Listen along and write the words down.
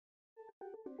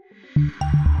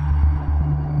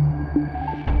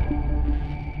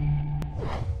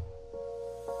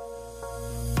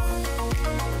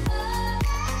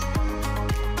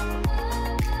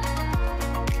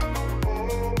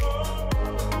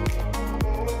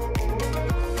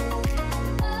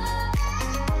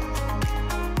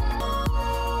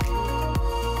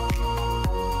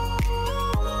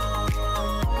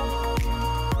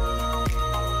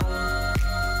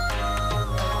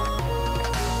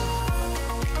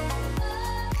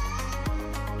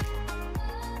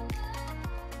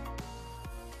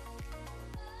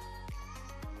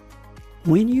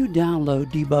When you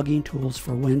download debugging tools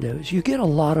for Windows, you get a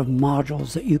lot of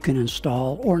modules that you can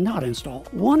install or not install.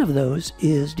 One of those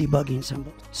is debugging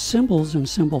symbols. Symbols and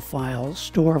symbol files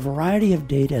store a variety of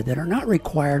data that are not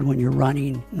required when you're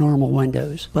running normal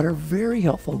Windows, but are very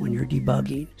helpful when you're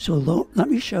debugging. So let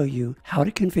me show you how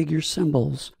to configure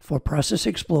symbols for Process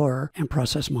Explorer and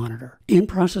Process Monitor. In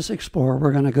Process Explorer,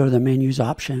 we're going to go to the menus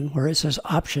option where it says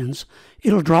Options.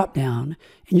 It'll drop down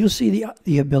and you'll see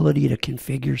the ability to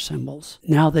configure symbols.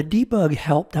 Now the debug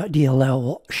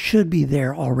help.dll should be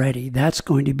there already. That's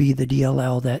going to be the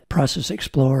DLL that Process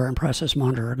Explorer and Process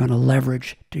Monitor are going to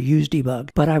leverage to use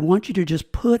debug. But I want you to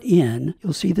just put in,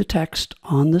 you'll see the text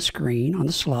on the screen, on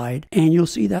the slide, and you'll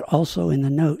see that also in the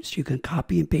notes. You can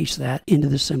copy and paste that into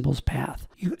the symbols path.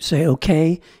 You say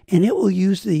OK, and it will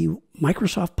use the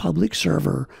Microsoft public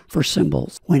server for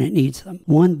symbols when it needs them.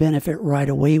 One benefit right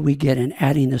away we get in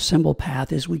adding the symbol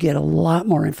path is we get a lot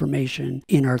more information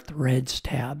in our Threads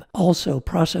tab. Also,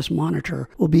 Process Monitor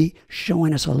will be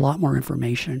showing us a lot more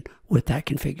information with that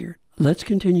configured. Let's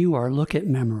continue our look at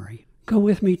memory. Go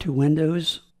with me to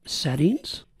Windows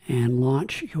Settings and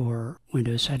launch your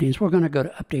Windows settings. We're going to go to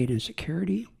Update and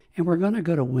Security, and we're going to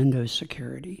go to Windows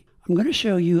Security. I'm going to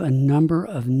show you a number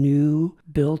of new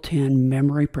built-in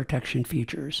memory protection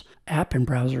features, app and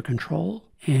browser control,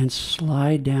 and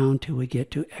slide down till we get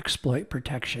to exploit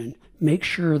protection. Make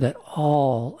sure that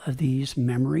all of these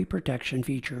memory protection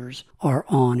features are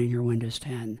on in your Windows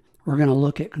 10. We're going to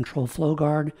look at Control Flow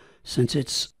Guard since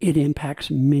it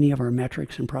impacts many of our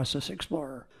metrics in Process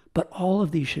Explorer. But all of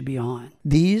these should be on.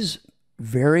 These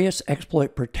various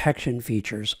exploit protection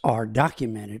features are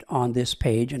documented on this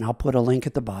page, and I'll put a link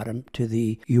at the bottom to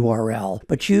the URL.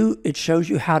 But it shows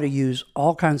you how to use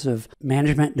all kinds of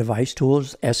management device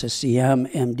tools,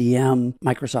 SSCM, MDM,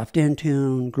 Microsoft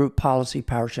Intune, Group Policy,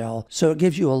 PowerShell. So it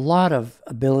gives you a lot of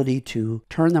ability to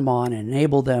turn them on and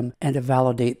enable them and to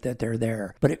validate that they're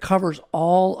there. But it covers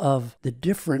all of the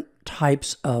different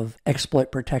types of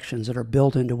exploit protections that are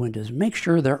built into Windows. Make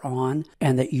sure they're on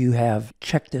and that you have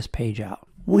checked this page out.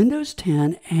 Windows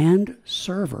 10 and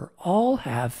Server all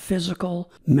have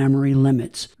physical memory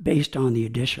limits based on the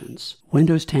editions.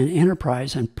 Windows 10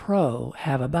 Enterprise and Pro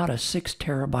have about a 6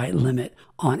 terabyte limit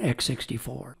on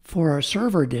x64. For our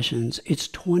server editions, it's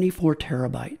 24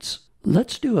 terabytes.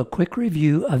 Let's do a quick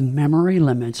review of memory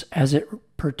limits as it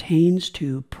pertains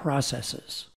to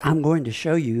processes. I'm going to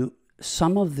show you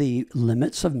some of the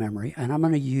limits of memory, and I'm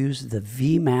going to use the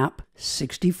VMAP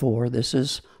 64. This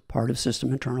is part of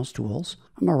SysInternals tools.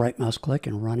 I'm going to right mouse click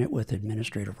and run it with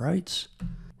administrative rights.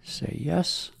 Say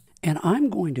yes. And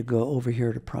I'm going to go over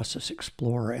here to Process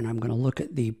Explorer and I'm going to look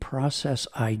at the process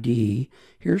ID.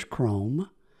 Here's Chrome,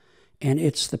 and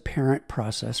it's the parent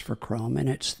process for Chrome, and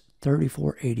it's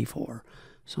 3484.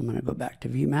 So I'm going to go back to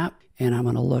VMAP and I'm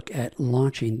going to look at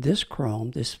launching this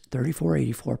Chrome, this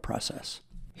 3484 process.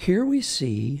 Here we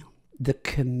see the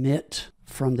commit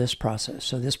from this process.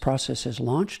 So this process is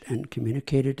launched and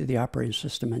communicated to the operating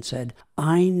system and said,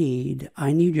 I need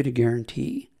you to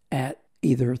guarantee at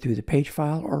either through the page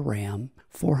file or RAM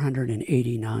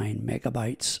 489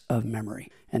 megabytes of memory.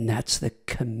 And that's the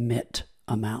commit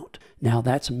amount. Now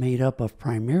that's made up of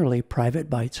primarily private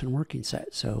bytes and working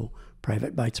set. So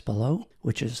private bytes below,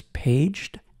 which is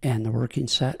paged, and the working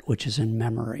set, which is in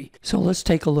memory. So let's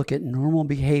take a look at normal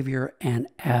behavior and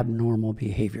abnormal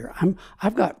behavior.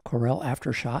 I've got Corel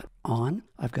Aftershock on.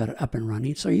 I've got it up and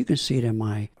running, so you can see it in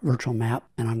my virtual map,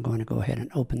 and I'm going to go ahead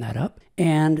and open that up.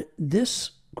 And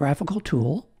this graphical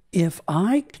tool, if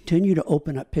I continue to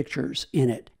open up pictures in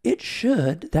it,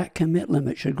 that commit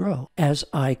limit should grow. As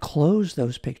I close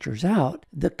those pictures out,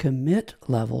 the commit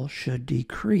level should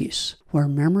decrease. Where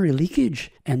memory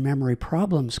leakage and memory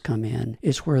problems come in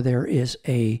is where there is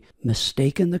a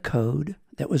mistake in the code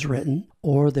that was written,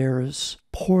 or there's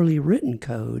poorly written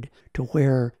code to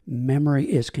where memory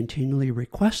is continually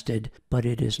requested, but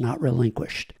it is not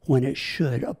relinquished when it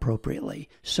should appropriately.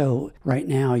 So right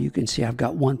now you can see I've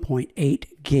got 1.8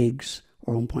 gigs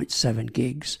or 1.7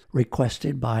 gigs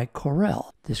requested by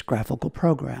Corel, this graphical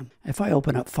program. If I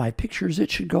open up 5 pictures,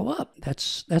 it should go up.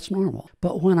 That's normal.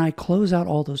 But when I close out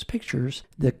all those pictures,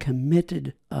 the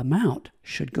committed amount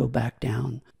should go back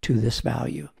down to this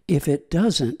value. If it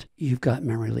doesn't, you've got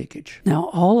memory leakage. Now,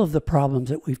 all of the problems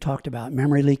that we've talked about,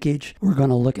 memory leakage, we're going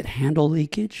to look at handle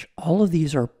leakage. All of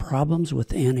these are problems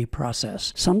within a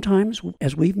process. Sometimes,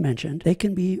 as we've mentioned, they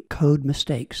can be code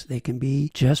mistakes. They can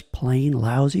be just plain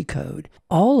lousy code.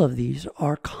 All of these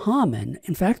are common.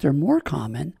 In fact, they're more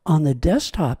common on the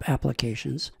desktop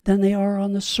applications than they are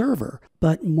on the server.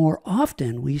 But more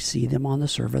often we see them on the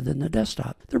server than the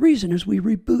desktop. The reason is we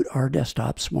reboot our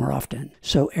desktops more often.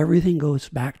 So everything goes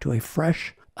back to a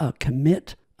fresh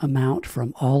commit amount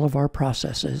from all of our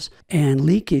processes, and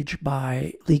leakage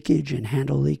and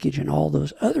handle leakage and all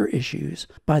those other issues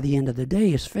by the end of the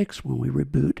day is fixed when we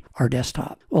reboot our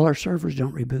desktop. Well, our servers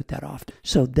don't reboot that often.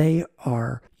 So they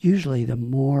are usually the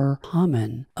more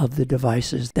common of the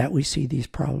devices that we see these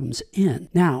problems in.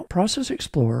 Now, Process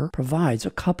Explorer provides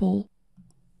a couple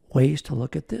ways to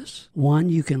look at this. One,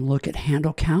 you can look at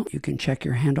handle count. You can check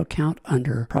your handle count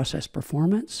under process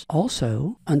performance.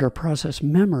 Also, under process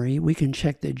memory, we can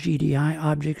check the GDI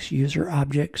objects, user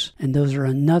objects, and those are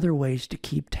another ways to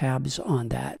keep tabs on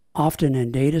that. Often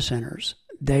in data centers,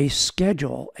 they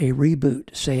schedule a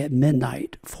reboot, say at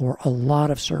midnight, for a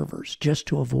lot of servers just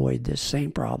to avoid this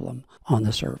same problem on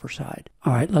the server side.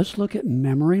 All right, let's look at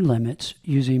memory limits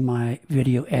using my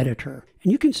video editor.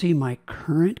 And you can see my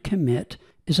current commit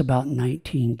is about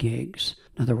 19 gigs.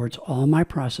 In other words, all my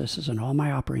processes and all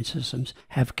my operating systems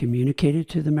have communicated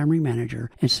to the memory manager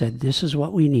and said, this is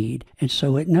what we need. And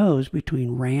so it knows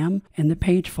between RAM and the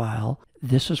page file,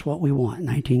 this is what we want,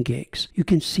 19 gigs. You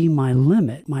can see my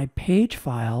limit. My page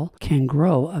file can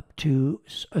grow up to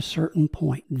a certain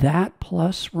point. That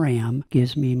plus RAM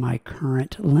gives me my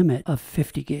current limit of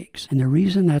 50 gigs. And the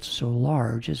reason that's so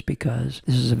large is because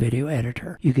this is a video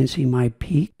editor. You can see my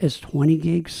peak is 20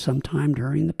 gigs sometime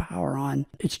during the power on.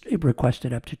 It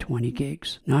requested up to 20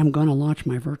 gigs. Now I'm going to launch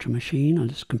my virtual machine. I'll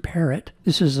just compare it.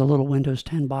 This is a little Windows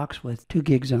 10 box with 2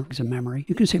 gigs of memory.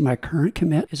 You can see my current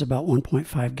commit is about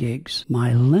 1.5 gigs.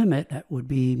 My limit, that would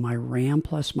be my RAM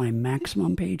plus my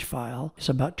maximum page file, is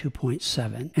about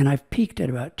 2.7, and I've peaked at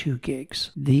about 2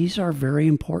 gigs. These are very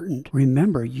important.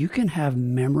 Remember, you can have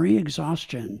memory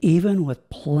exhaustion even with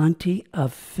plenty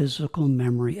of physical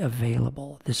memory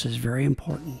available. This is very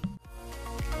important.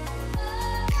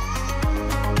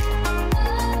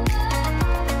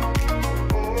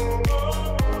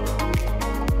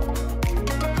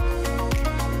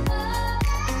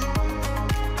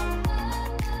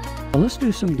 Let's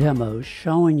do some demos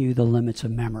showing you the limits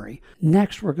of memory.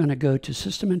 Next, we're going to go to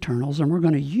SysInternals, and we're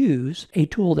going to use a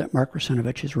tool that Mark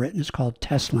Russinovich has written. It's called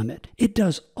Test Limit. It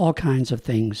does all kinds of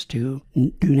things to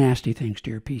do nasty things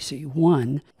to your PC.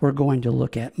 One, we're going to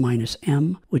look at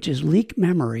 -M, which is leak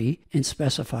memory in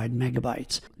specified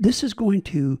megabytes. This is going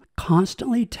to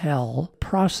constantly tell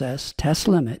process test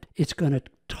limit. It's going to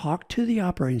talk to the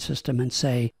operating system and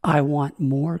say, I want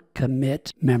more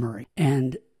commit memory.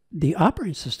 And the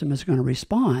operating system is going to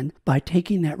respond by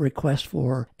taking that request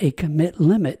for a commit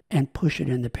limit and push it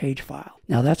in the page file.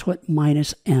 Now that's what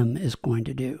 -M is going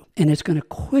to do. And it's going to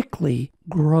quickly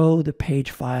grow the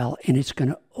page file, and it's going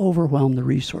to overwhelm the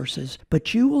resources.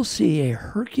 But you will see a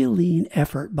Herculean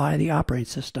effort by the operating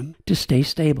system to stay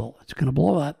stable. It's going to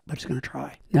blow up, but it's going to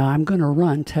try. Now I'm going to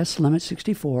run test limit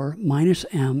 64,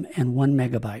 -M, and 1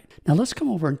 megabyte. Now let's come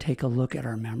over and take a look at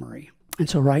our memory. And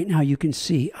so right now you can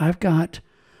see I've got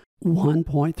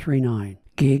 1.39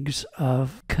 gigs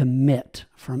of commit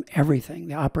from everything,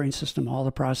 the operating system, all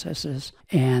the processes,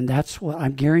 and that's what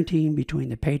I'm guaranteeing between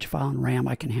the page file and RAM.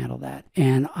 I can handle that.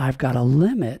 And I've got a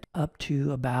limit up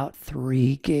to about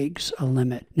 3 gigs, a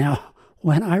limit. Now,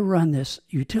 when I run this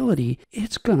utility,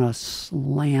 it's going to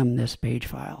slam this page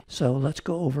file. So let's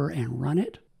go over and run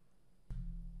it.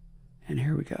 And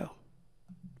here we go.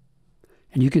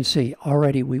 And you can see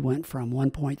already we went from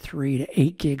 1.3 to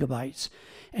 8 gigabytes.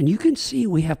 And you can see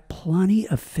we have plenty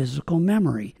of physical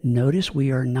memory. Notice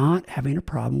we are not having a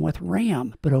problem with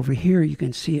RAM. But over here you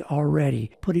can see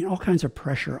already putting all kinds of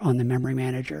pressure on the memory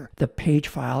manager. The page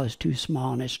file is too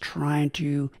small and it's trying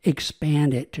to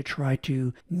expand it to try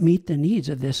to meet the needs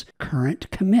of this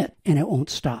current commit. And it won't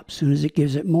stop. As soon as it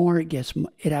gives it more,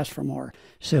 it asks for more.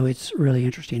 So it's really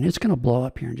interesting. It's going to blow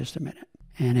up here in just a minute.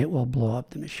 And it will blow up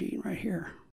the machine right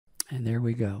here. And there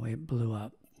we go. It blew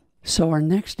up. So our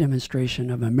next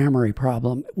demonstration of a memory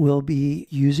problem will be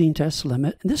using test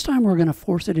limit. And this time we're going to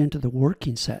force it into the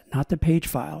working set, not the page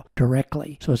file,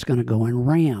 directly. So it's going to go in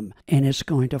RAM, and it's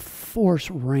going to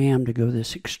force RAM to go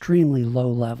this extremely low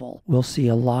level. We'll see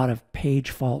a lot of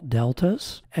page fault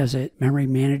deltas as a memory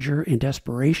manager in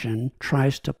desperation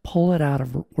tries to pull it out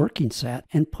of working set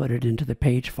and put it into the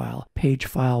page file. Page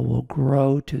file will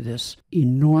grow to this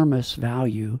enormous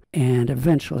value, and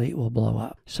eventually it will blow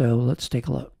up. So let's take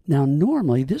a look. Now,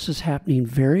 normally this is happening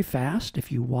very fast. If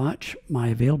you watch, my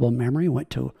available memory went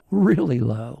to really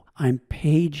low. I'm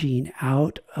paging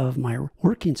out of my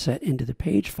working set into the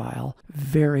page file,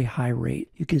 very high rate.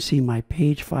 You can see my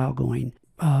page file going,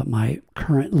 my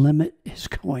current limit is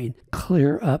going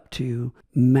clear up to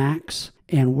max,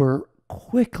 and we're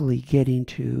quickly getting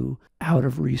to out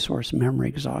of resource memory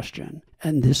exhaustion.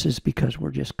 And this is because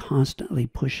we're just constantly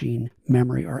pushing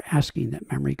memory or asking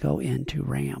that memory go into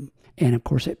RAM. And of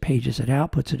course it pages it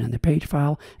out, puts it in the page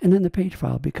file, and then the page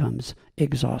file becomes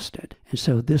exhausted. And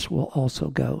so this will also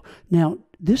go. Now,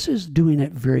 this is doing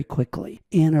it very quickly.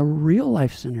 In a real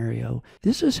life scenario,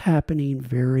 this is happening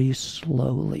very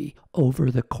slowly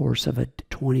over the course of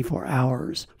 24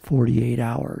 hours, 48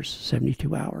 hours,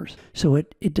 72 hours. So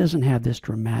it doesn't have this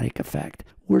dramatic effect.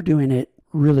 We're doing it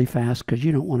really fast because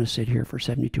you don't want to sit here for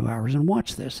 72 hours and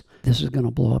watch this. This is going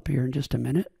to blow up here in just a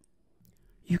minute.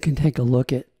 You can take a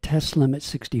look at test limit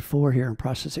 64 here in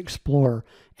Process Explorer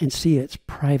and see its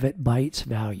private bytes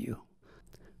value.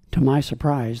 To my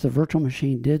surprise, the virtual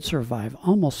machine did survive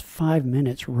almost 5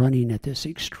 minutes running at this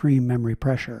extreme memory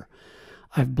pressure.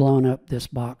 I've blown up this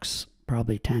box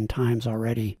probably 10 times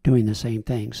already doing the same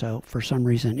thing, so for some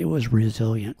reason it was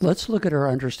resilient. Let's look at our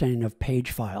understanding of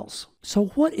page files. So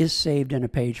what is saved in a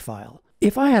page file?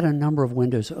 If I had a number of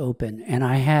windows open and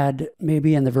I had,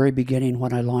 maybe in the very beginning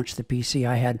when I launched the PC,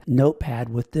 I had Notepad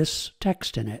with this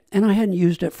text in it and I hadn't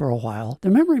used it for a while,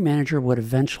 the memory manager would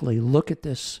eventually look at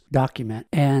this document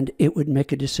and it would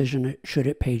make a decision should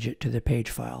it page it to the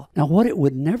page file. Now what it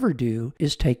would never do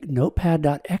is take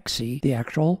notepad.exe, the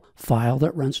actual file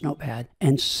that runs Notepad,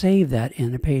 and save that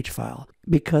in a page file,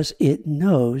 because it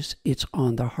knows it's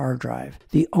on the hard drive.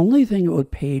 The only thing it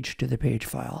would page to the page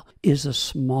file is a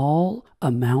small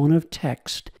amount of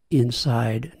text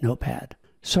inside Notepad.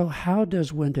 So how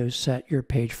does Windows set your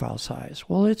page file size?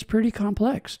 Well, it's pretty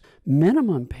complex.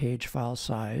 Minimum page file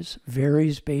size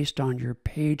varies based on your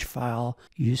page file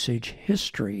usage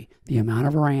history, the amount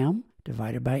of RAM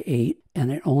divided by 8,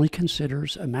 and it only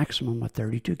considers a maximum of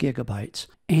 32 gigabytes.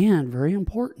 And very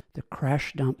important, the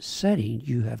crash dump setting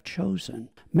you have chosen.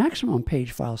 Maximum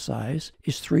page file size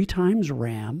is 3 times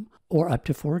RAM or up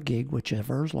to 4 gig,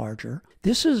 whichever is larger.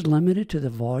 This is limited to the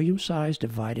volume size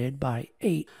divided by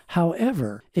 8.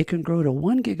 However, it can grow to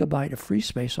 1 gigabyte of free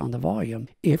space on the volume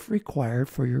if required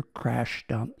for your crash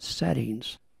dump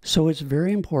settings. So it's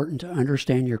very important to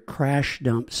understand your crash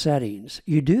dump settings.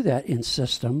 You do that in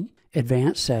System,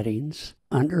 Advanced Settings,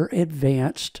 under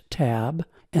Advanced tab,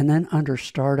 and then under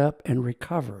Startup and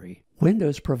Recovery.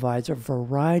 Windows provides a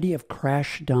variety of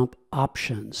crash dump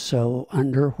options. So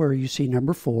under where you see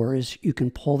number 4 is you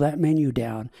can pull that menu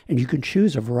down and you can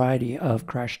choose a variety of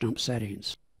crash dump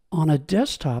settings. On a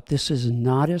desktop, this is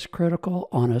not as critical.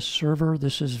 On a server,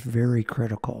 this is very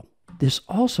critical. This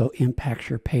also impacts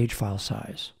your page file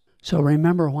size. So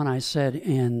remember when I said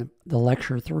in the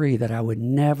lecture 3 that I would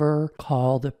never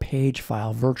call the page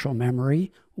file virtual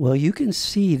memory? Well, you can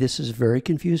see this is very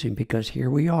confusing because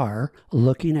here we are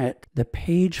looking at the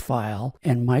page file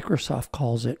and Microsoft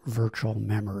calls it virtual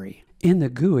memory. In the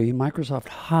GUI, Microsoft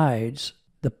hides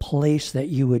the place that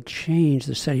you would change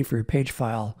the setting for your page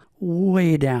file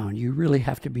way down. You really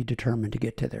have to be determined to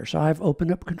get to there. So I've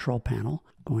opened up Control Panel.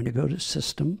 I'm going to go to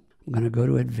System. I'm going to go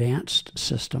to Advanced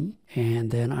System, and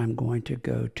then I'm going to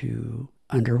go to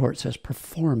under where it says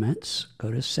Performance,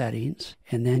 go to Settings,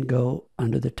 and then go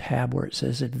under the tab where it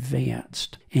says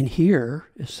Advanced. And here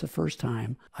is the first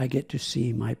time I get to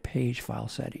see my page file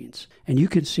settings. And you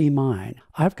can see mine.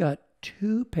 I've got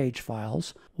 2 page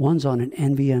files. One's on an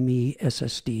NVMe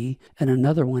SSD and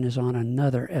another one is on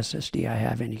another SSD I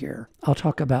have in here. I'll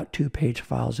talk about 2 page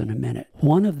files in a minute.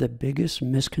 One of the biggest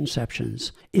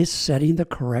misconceptions is setting the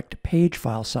correct page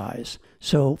file size.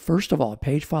 So first of all,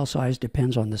 page file size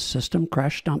depends on the system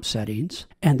crash dump settings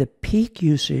and the peak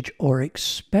usage or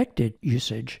expected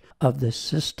usage of the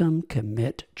system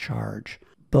commit charge.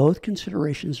 Both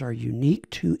considerations are unique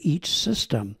to each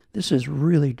system. This is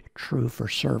really true for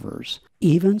servers,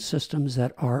 even systems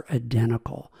that are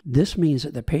identical. This means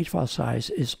that the page file size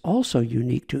is also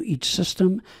unique to each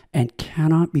system and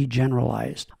cannot be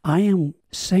generalized. I am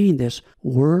saying this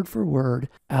word for word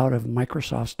out of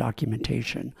Microsoft's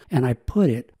documentation, and I put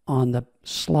it on the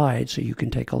slide so you can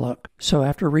take a look. So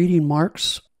after reading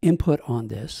Mark's input on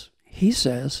this, he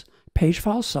says page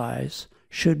file size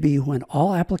should be when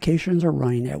all applications are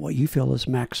running at what you feel is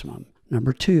maximum.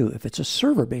 Number 2, if it's a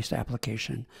server-based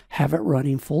application, have it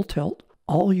running full tilt,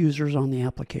 all users on the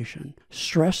application.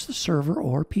 Stress the server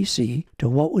or PC to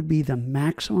what would be the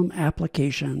maximum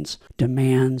applications,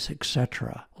 demands,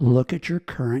 etc. Look at your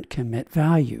current commit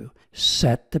value.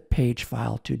 Set the page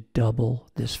file to double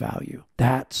this value.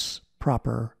 That's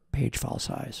proper page file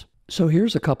size. So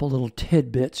here's a couple little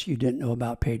tidbits you didn't know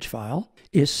about page file.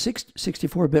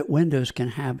 64-bit Windows can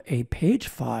have page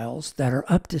files that are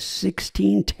up to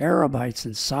 16 terabytes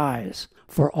in size.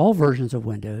 For all versions of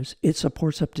Windows, it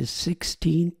supports up to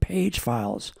 16 page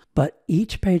files, but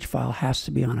each page file has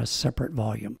to be on a separate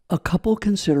volume. A couple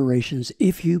considerations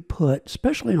if you put,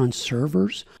 especially on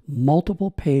servers,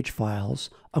 multiple page files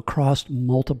across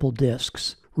multiple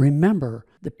disks. Remember,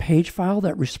 the page file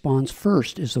that responds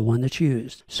first is the one that's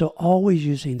used, so always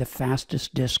using the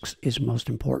fastest disks is most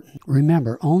important.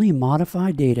 Remember, only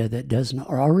modified data that doesn't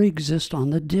already exist on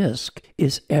the disk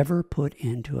is ever put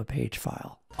into a page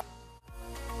file.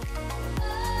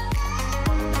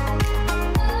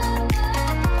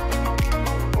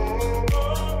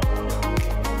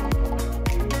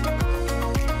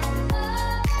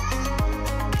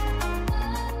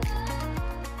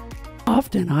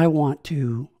 Often I want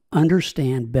to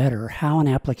understand better how an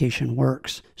application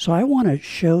works, so I want to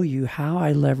show you how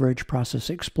I leverage Process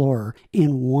Explorer.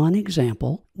 In one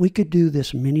example, we could do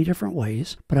this many different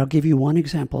ways, but I'll give you one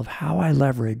example of how I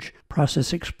leverage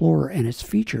Process Explorer and its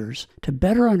features to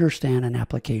better understand an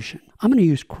application. I'm going to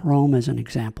use Chrome as an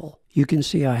example. You can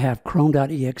see I have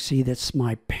Chrome.exe, that's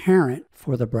my parent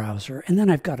for the browser, and then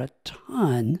I've got a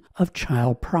ton of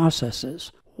child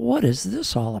processes. What is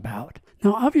this all about?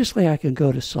 Now, obviously, I can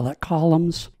go to select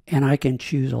columns and I can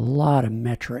choose a lot of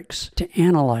metrics to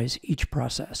analyze each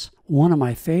process. One of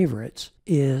my favorites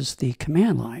is the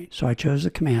command line. So I chose the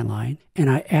command line and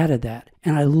I added that.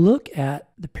 And I look at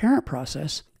the parent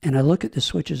process and I look at the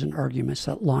switches and arguments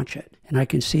that launch it. And I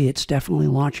can see it's definitely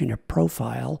launching a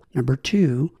profile, number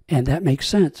 2, and that makes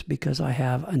sense because I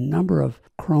have a number of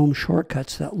Chrome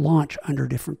shortcuts that launch under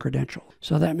different credentials.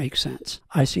 So that makes sense.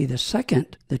 I see the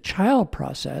second, the child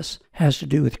process, has to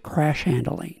do with crash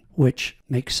handling, which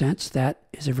makes sense. That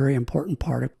is a very important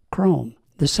part of Chrome.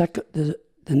 The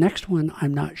next one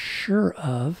I'm not sure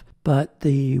of, but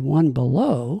the one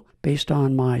below, based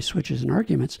on my switches and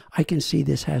arguments, I can see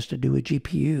this has to do with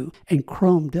GPU, and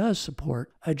Chrome does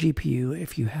support a GPU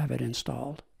if you have it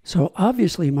installed. So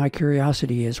obviously my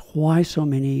curiosity is why so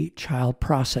many child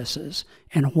processes,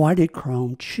 and why did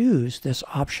Chrome choose this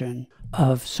option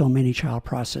of so many child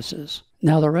processes?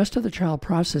 Now the rest of the child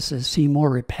processes seem more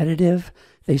repetitive.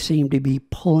 They seem to be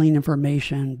pulling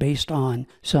information based on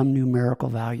some numerical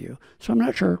value. So I'm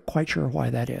not quite sure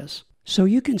why that is. So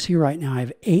you can see right now I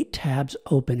have 8 tabs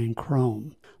open in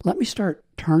Chrome. Let me start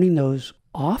turning those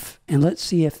off and let's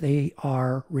see if they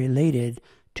are related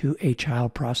to a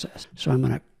child process. So I'm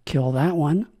going to kill that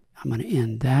one. I'm going to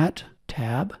end that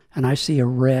tab and I see a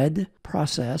red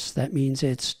process. That means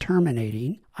it's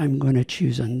terminating. I'm going to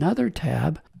choose another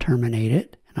tab, terminate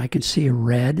it, and I can see a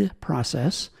red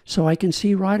process. So I can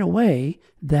see right away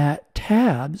that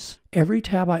tabs, every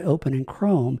tab I open in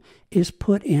Chrome is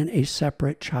put in a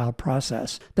separate child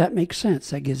process. That makes sense.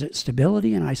 That gives it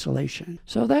stability and isolation.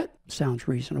 So that sounds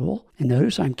reasonable. And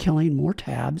notice I'm killing more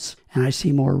tabs and I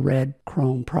see more red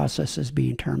Chrome processes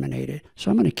being terminated.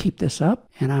 So I'm going to keep this up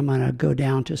and I'm going to go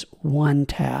down to 1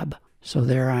 tab. So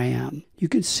there I am. You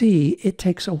can see it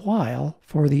takes a while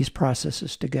for these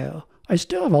processes to go. I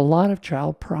still have a lot of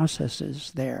child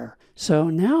processes there. So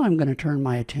now I'm going to turn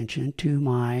my attention to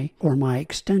my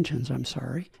extensions,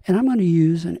 and I'm going to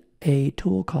use a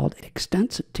tool called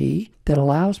Extensity that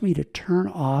allows me to turn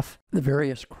off the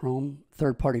various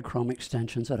third-party Chrome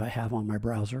extensions that I have on my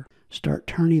browser. Start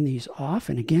turning these off,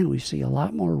 and again, we see a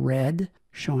lot more red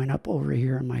showing up over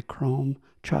here in my Chrome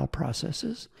child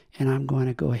processes. And I'm going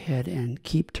to go ahead and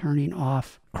keep turning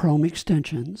off Chrome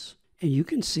extensions, and you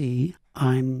can see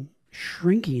I'm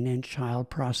shrinking in child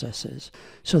processes.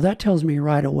 So that tells me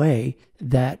right away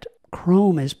that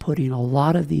Chrome is putting a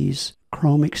lot of these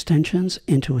Chrome extensions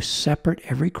into a separate,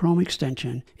 every Chrome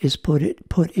extension is put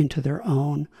into their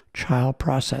own child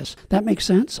process. That makes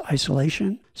sense.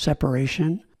 Isolation,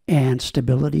 separation, and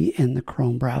stability in the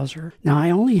Chrome browser. Now I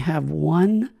only have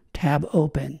one tab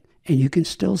open, and you can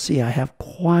still see I have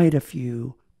quite a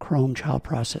few Chrome child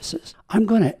processes. I'm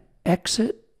going to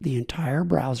exit the entire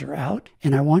browser out,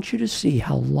 and I want you to see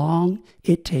how long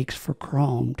it takes for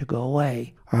Chrome to go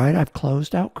away. All right, I've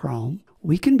closed out Chrome.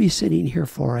 We can be sitting here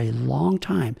for a long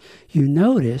time. You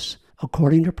notice,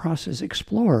 according to Process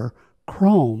Explorer,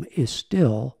 Chrome is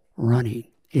still running.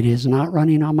 It is not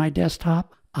running on my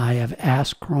desktop. I have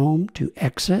asked Chrome to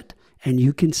exit, and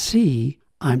you can see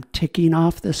I'm ticking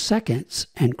off the seconds,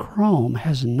 and Chrome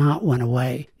has not went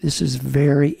away. This is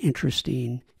very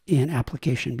interesting in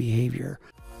application behavior.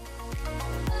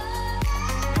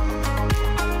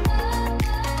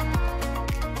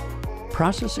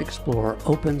 Process Explorer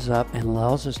opens up and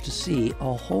allows us to see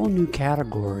a whole new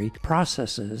category,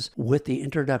 processes, with the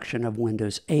introduction of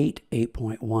Windows 8,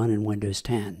 8.1, and Windows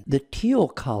 10. The teal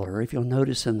color, if you'll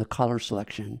notice in the color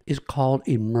selection, is called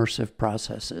Immersive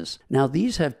processes. Now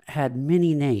these have had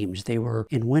many names. They were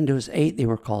in Windows 8, they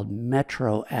were called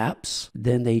Metro apps.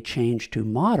 Then they changed to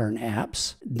Modern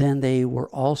apps. Then they were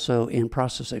also in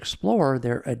Process Explorer,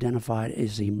 they're identified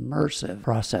as Immersive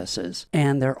processes.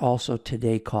 And they're also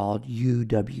today called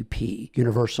UWP,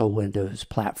 Universal Windows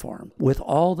Platform. With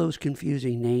all those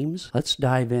confusing names, let's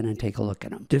dive in and take a look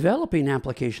at them. Developing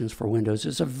applications for Windows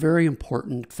is a very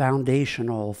important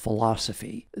foundational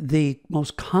philosophy. The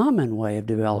most common way of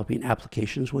developing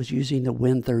applications was using the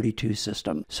Win32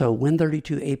 system. So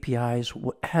Win32 APIs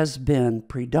has been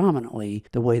predominantly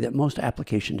the way that most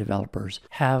application developers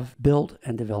have built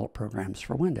and developed programs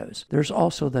for Windows. There's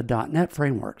also the .NET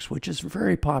frameworks, which is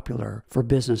very popular for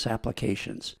business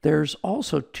applications. There's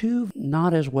also two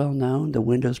not as well known, the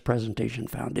Windows Presentation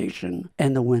Foundation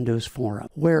and the Windows Forum.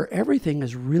 Where everything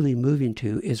is really moving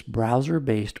to is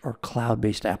browser-based or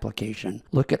cloud-based application.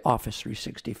 Look at Office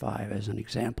 365 as an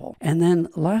example. And then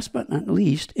last but not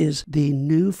least is the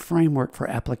new framework for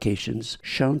applications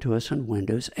shown to us in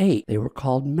Windows 8. They were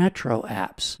called Metro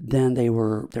apps. Then there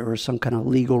was some kind of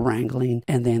legal wrangling,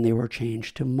 and then they were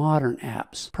changed to Modern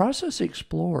apps. Process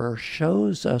Explorer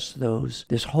shows us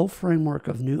this whole framework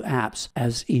of new apps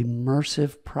as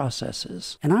immersive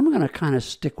processes. And I'm going to kind of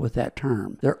stick with that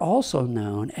term. They're also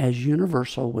known as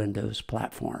Universal Windows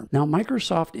Platform. Now,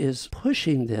 Microsoft is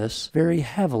pushing this very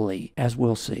heavily, as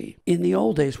we'll see. In the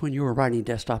old days, when you were writing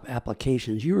desktop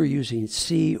applications, you were using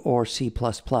C or C++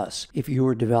 if you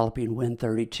were developing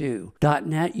Win32.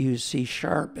 .NET used C#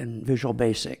 and Visual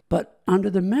Basic. But under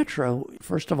the Metro,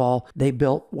 first of all, they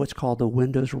built what's called the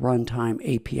Windows Runtime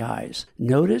APIs.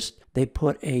 Notice they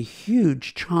put a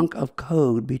huge chunk of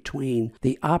code between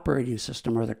the operating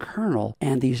system or the kernel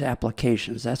and these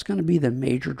applications. That's going to be the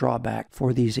major drawback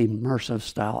for these immersive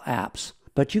style apps.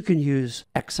 But you can use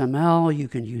XML, you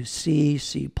can use C,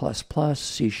 C++,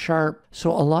 C#.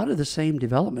 So a lot of the same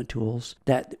development tools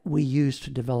that we use to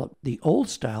develop the old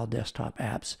style desktop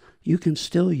apps, you can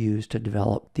still use to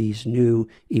develop these new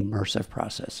immersive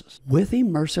processes. With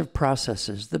immersive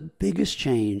processes, the biggest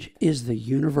change is the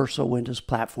Universal Windows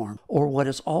Platform, or what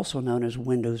is also known as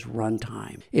Windows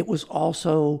Runtime. It was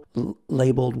also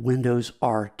labeled Windows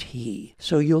RT.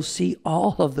 So you'll see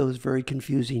all of those very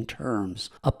confusing terms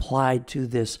applied to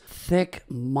this thick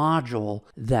module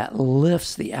that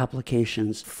lifts the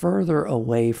applications further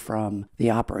away from the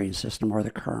operating system or the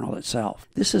kernel itself.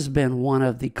 This has been one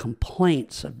of the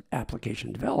complaints of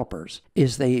application developers,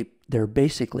 is they're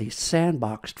basically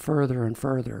sandboxed further and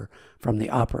further from the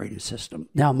operating system.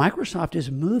 Now, Microsoft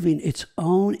is moving its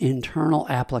own internal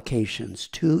applications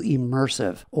to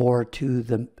Immersive or to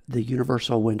the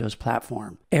Universal Windows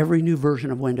Platform. Every new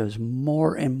version of Windows,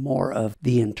 more and more of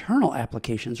the internal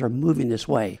applications are moving this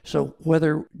way. So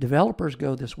whether developers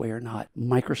go this way or not,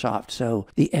 Microsoft, so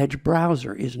the Edge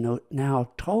browser is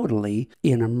now totally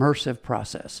an immersive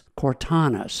process.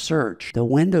 Cortana, Search, the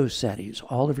Windows settings,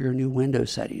 all of your new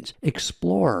Windows settings,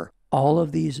 Explorer, all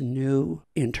of these new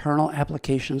internal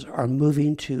applications are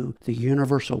moving to the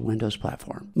Universal Windows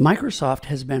Platform. Microsoft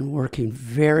has been working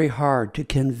very hard to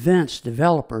convince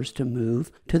developers to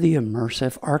move to the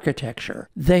immersive architecture.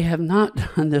 They have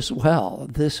not done this well.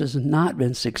 This has not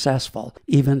been successful.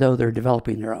 Even though they're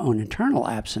developing their own internal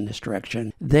apps in this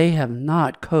direction, they have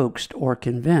not coaxed or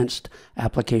convinced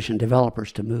application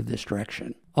developers to move this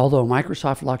direction. Although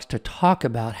Microsoft likes to talk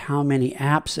about how many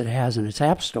apps it has in its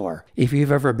App Store, if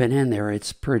you've ever been in there,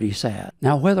 it's pretty sad.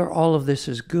 Now, whether all of this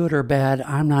is good or bad,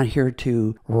 I'm not here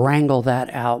to wrangle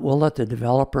that out. We'll let the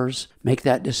developers make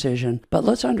that decision. But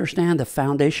let's understand the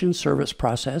foundation service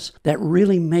process that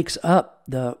really makes up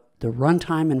the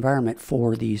runtime environment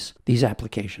for these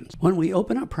applications. When we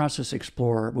open up Process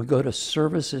Explorer, we go to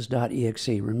services.exe.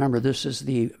 Remember, this is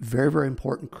the very, very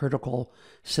important critical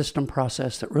system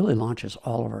process that really launches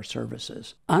all of our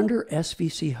services. Under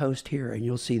SVC host here, and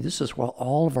you'll see this is where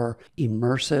all of our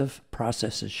immersive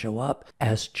processes show up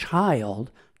as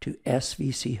child to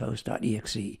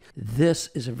svchost.exe. This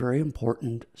is a very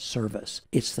important service.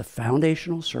 It's the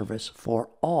foundational service for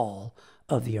all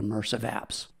of the immersive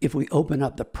apps. If we open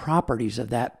up the properties of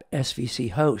that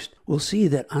SVC host, we'll see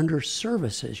that under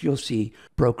services, you'll see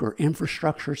broker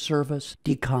infrastructure service,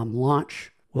 DCOM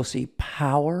launch. We'll see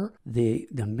power, the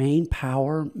main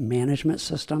power management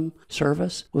system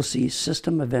service. We'll see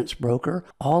system events broker.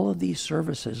 All of these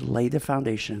services lay the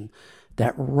foundation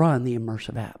that run the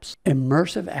immersive apps.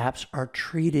 Immersive apps are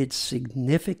treated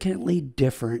significantly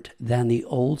different than the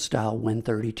old style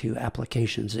Win32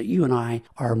 applications that you and I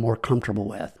are more comfortable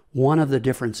with. One of the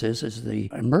differences is the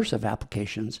immersive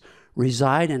applications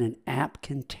reside in an app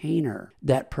container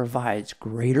that provides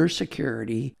greater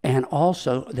security, and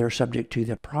also they're subject to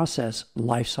the process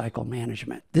lifecycle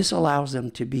management. This allows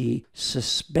them to be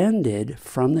suspended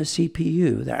from the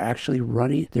CPU. They're actually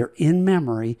running, they're in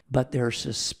memory, but they're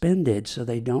suspended so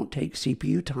they don't take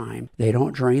CPU time, they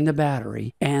don't drain the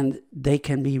battery, and they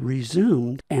can be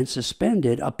resumed and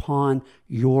suspended upon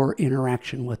your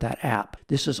interaction with that app.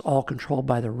 This is all controlled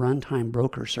by the runtime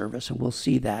broker service, and we'll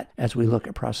see that as we look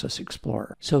at Process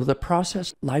Explorer. So the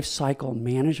process lifecycle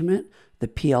management, the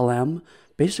PLM,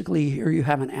 basically here you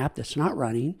have an app that's not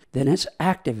running, then it's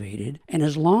activated, and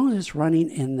as long as it's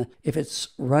running if it's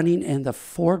running in the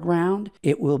foreground,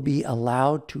 it will be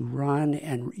allowed to run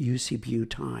and use CPU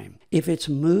time. If it's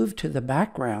moved to the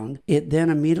background, it then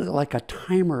immediately, like a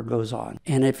timer, goes on.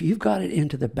 And if you've got it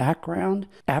into the background,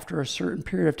 after a certain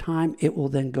period of time, it will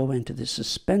then go into the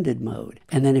suspended mode.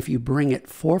 And then if you bring it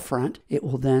forefront, it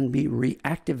will then be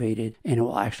reactivated and it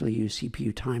will actually use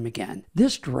CPU time again.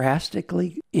 This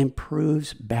drastically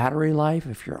improves battery life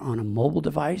if you're on a mobile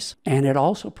device, and it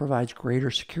also provides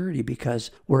greater security because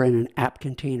we're in an app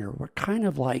container. We're kind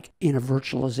of like in a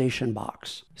virtualization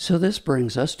box. So this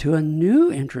brings us to a new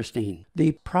interesting.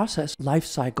 The process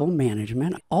lifecycle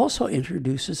management also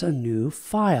introduces a new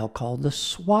file called the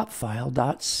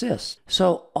swapfile.sys.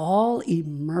 So all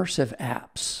immersive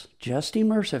apps, just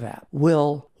immersive app,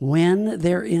 will, when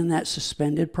they're in that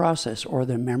suspended process or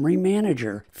the memory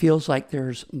manager feels like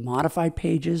there's modified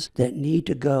pages that need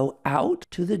to go out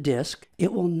to the disk,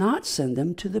 it will not send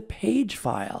them to the page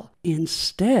file.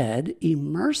 Instead,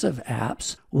 immersive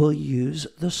apps will use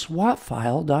the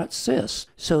swapfile.sys.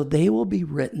 So they will be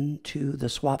written to the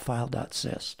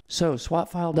swapfile.sys. So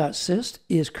swapfile.sys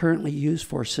is currently used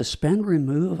for suspend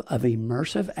remove of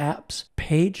immersive apps,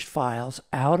 paged files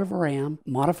out of RAM,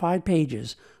 modified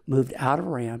pages moved out of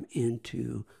RAM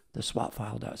into the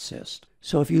swapfile.sys.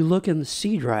 So if you look in the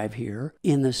C drive here,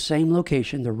 in the same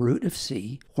location, the root of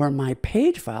C, where my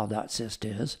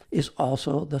pagefile.sys is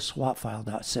also the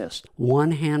swapfile.sys.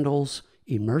 One handles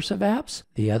immersive apps,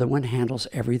 the other one handles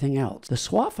everything else. The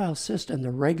swapfile.sys and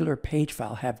the regular page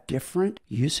file have different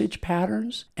usage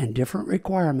patterns and different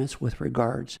requirements with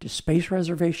regards to space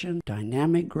reservation,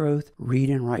 dynamic growth, read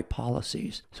and write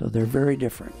policies. So they're very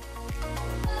different.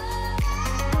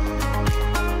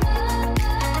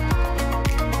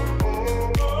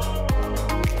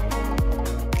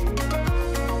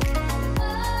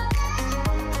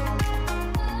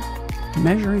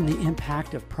 Measuring the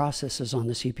impact of processes on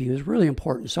the CPU is really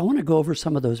important. So I want to go over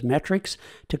some of those metrics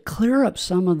to clear up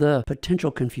some of the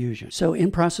potential confusion. So in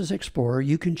Process Explorer,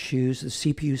 you can choose the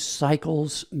CPU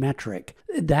cycles metric.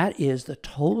 That is the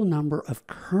total number of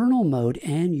kernel mode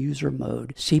and user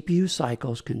mode CPU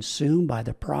cycles consumed by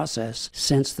the process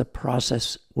since the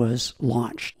process was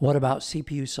launched. What about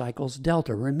CPU cycles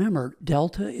delta? Remember,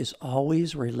 delta is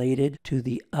always related to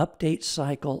the update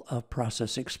cycle of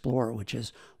Process Explorer, which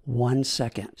is 1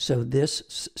 second. So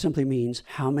this simply means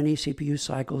how many CPU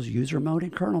cycles, user mode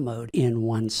and kernel mode in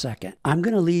 1 second. I'm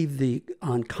going to leave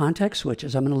on context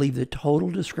switches, I'm going to leave the total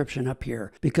description up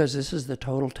here because this is the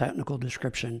total technical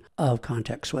description of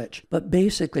context switch. But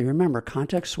basically, remember,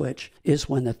 context switch is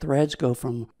when the threads go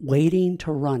from waiting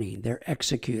to running. They're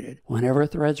executed. Whenever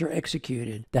threads are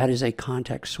executed, that is a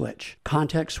context switch.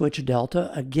 Context switch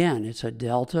delta, again, it's a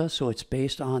delta, so it's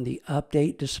based on the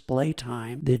update display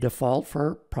time. The default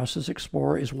for Process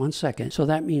Explorer is 1 second. So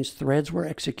that means threads were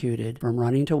executed from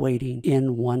running to waiting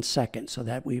in 1 second. So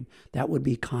that would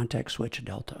be context switch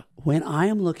delta. When I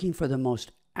am looking for the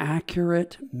most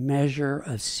accurate measure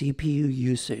of CPU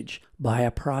usage by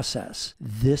a process,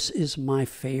 this is my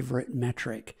favorite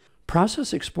metric.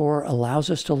 Process Explorer allows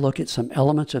us to look at some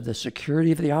elements of the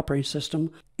security of the operating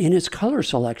system In its color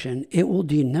selection, it will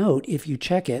denote, if you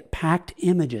check it, packed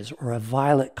images, or a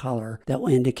violet color that will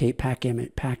indicate packed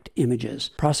images.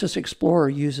 Process Explorer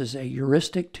uses a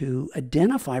heuristic to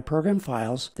identify program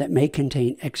files that may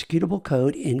contain executable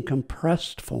code in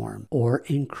compressed form or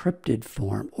encrypted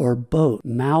form or both.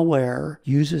 Malware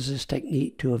uses this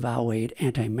technique to evaluate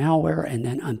anti-malware and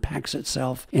then unpacks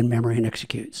itself in memory and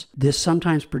executes. This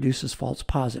sometimes produces false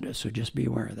positives, so just be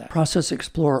aware of that. Process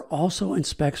Explorer also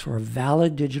inspects for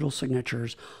valid digital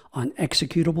signatures on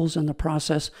executables in the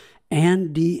process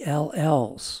and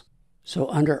DLLs. So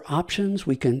under Options,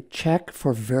 we can check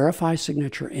for Verify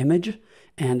Signature Image,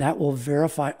 and that will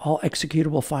verify all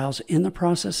executable files in the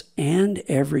process and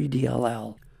every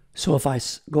DLL. So if I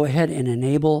go ahead and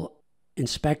enable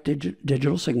Inspect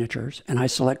Digital Signatures, and I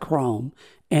select Chrome,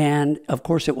 and of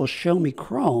course it will show me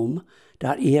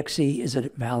Chrome.exe, is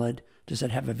it valid? Does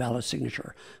it have a valid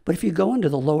signature? But if you go into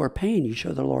the lower pane, you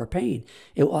show the lower pane,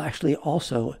 it will actually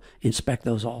also inspect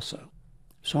those also.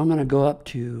 So I'm going to go up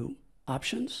to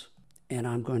Options, and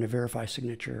I'm going to Verify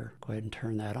Signature. Go ahead and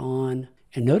turn that on.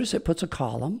 And notice it puts a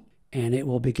column, and it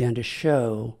will begin to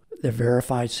show the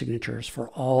verified signatures for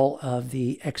all of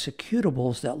the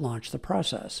executables that launch the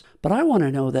process. But I want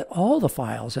to know that all the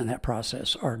files in that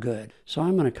process are good. So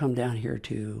I'm going to come down here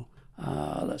to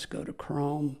let's go to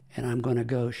Chrome, and I'm going to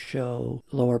go show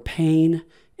lower pane,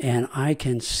 and I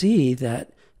can see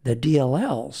that the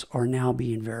DLLs are now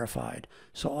being verified.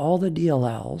 So all the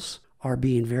DLLs are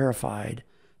being verified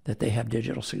that they have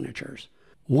digital signatures.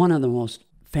 One of the most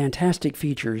fantastic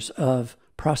features of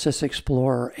Process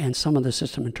Explorer and some of the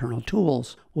system internal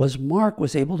tools was Mark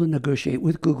was able to negotiate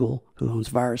with Google, who owns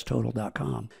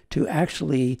VirusTotal.com, to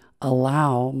actually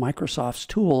allow Microsoft's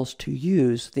tools to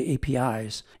use the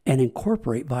APIs and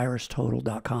incorporate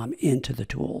VirusTotal.com into the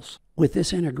tools. With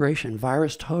this integration,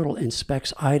 VirusTotal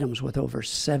inspects items with over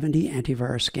 70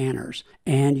 antivirus scanners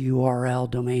and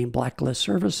URL domain blacklist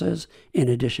services, in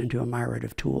addition to a myriad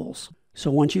of tools.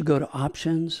 So once you go to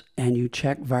Options and you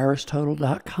check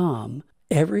VirusTotal.com,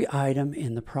 every item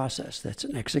in the process that's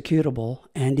an executable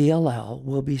and DLL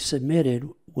will be submitted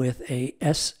with a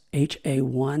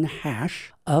SHA-1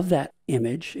 hash of that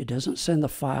image. It doesn't send the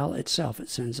file itself, it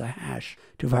sends a hash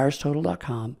to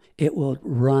VirusTotal.com. It will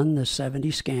run the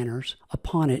 70 scanners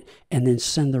upon it and then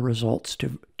send the results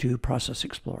to Process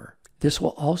Explorer. This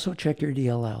will also check your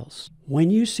DLLs.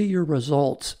 When you see your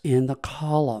results in the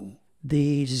column,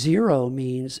 the 0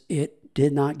 means it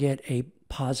did not get a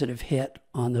positive hit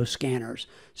on those scanners.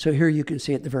 So here you can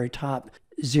see at the very top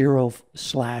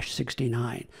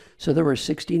 0/69. So there were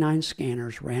 69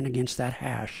 scanners ran against that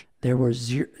hash. There were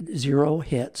zero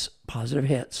hits, positive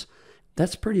hits.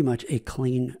 That's pretty much a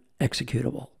clean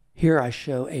executable. Here I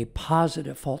show a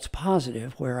positive, false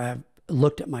positive, where I've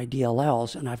looked at my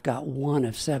DLLs and I've got 1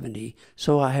 of 70.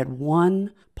 So I had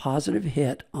 1 positive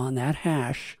hit on that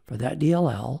hash for that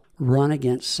DLL run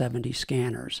against 70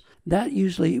 scanners. That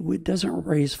usually doesn't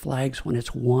raise flags when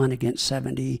it's 1 against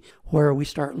 70. Where we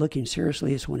start looking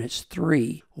seriously is when it's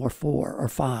 3 or 4 or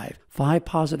 5. 5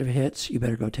 positive hits, you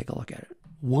better go take a look at it.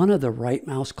 One of the right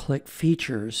mouse click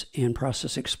features in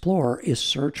Process Explorer is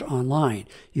Search Online.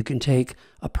 You can take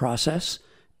a process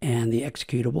and the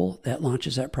executable that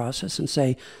launches that process and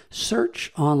say,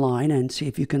 search online and see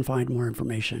if you can find more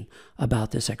information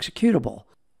about this executable.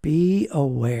 Be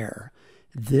aware,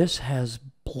 this has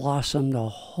blossomed a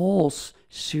whole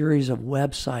series of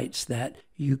websites that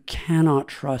you cannot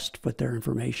trust with their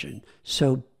information.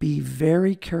 So be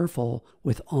very careful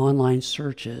with online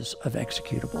searches of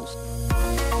executables.